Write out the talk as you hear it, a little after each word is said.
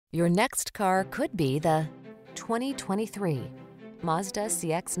Your next car could be the 2023 Mazda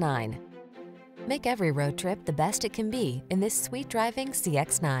CX-9. Make every road trip the best it can be in this sweet-driving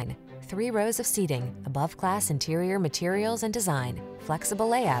CX-9. 3 rows of seating, above-class interior materials and design, flexible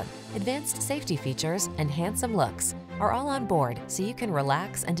layout, advanced safety features, and handsome looks are all on board so you can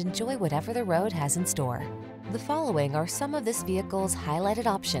relax and enjoy whatever the road has in store. The following are some of this vehicle's highlighted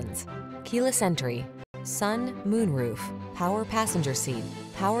options: keyless entry, sun, moonroof, power passenger seat,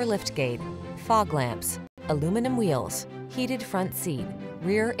 power liftgate, fog lamps, aluminum wheels, heated front seat,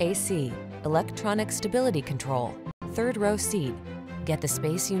 rear AC, electronic stability control, 3rd row seat. Get the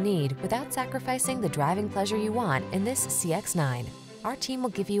space you need without sacrificing the driving pleasure you want in this CX-9. Our team will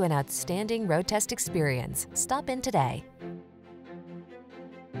give you an outstanding road test experience. Stop in today.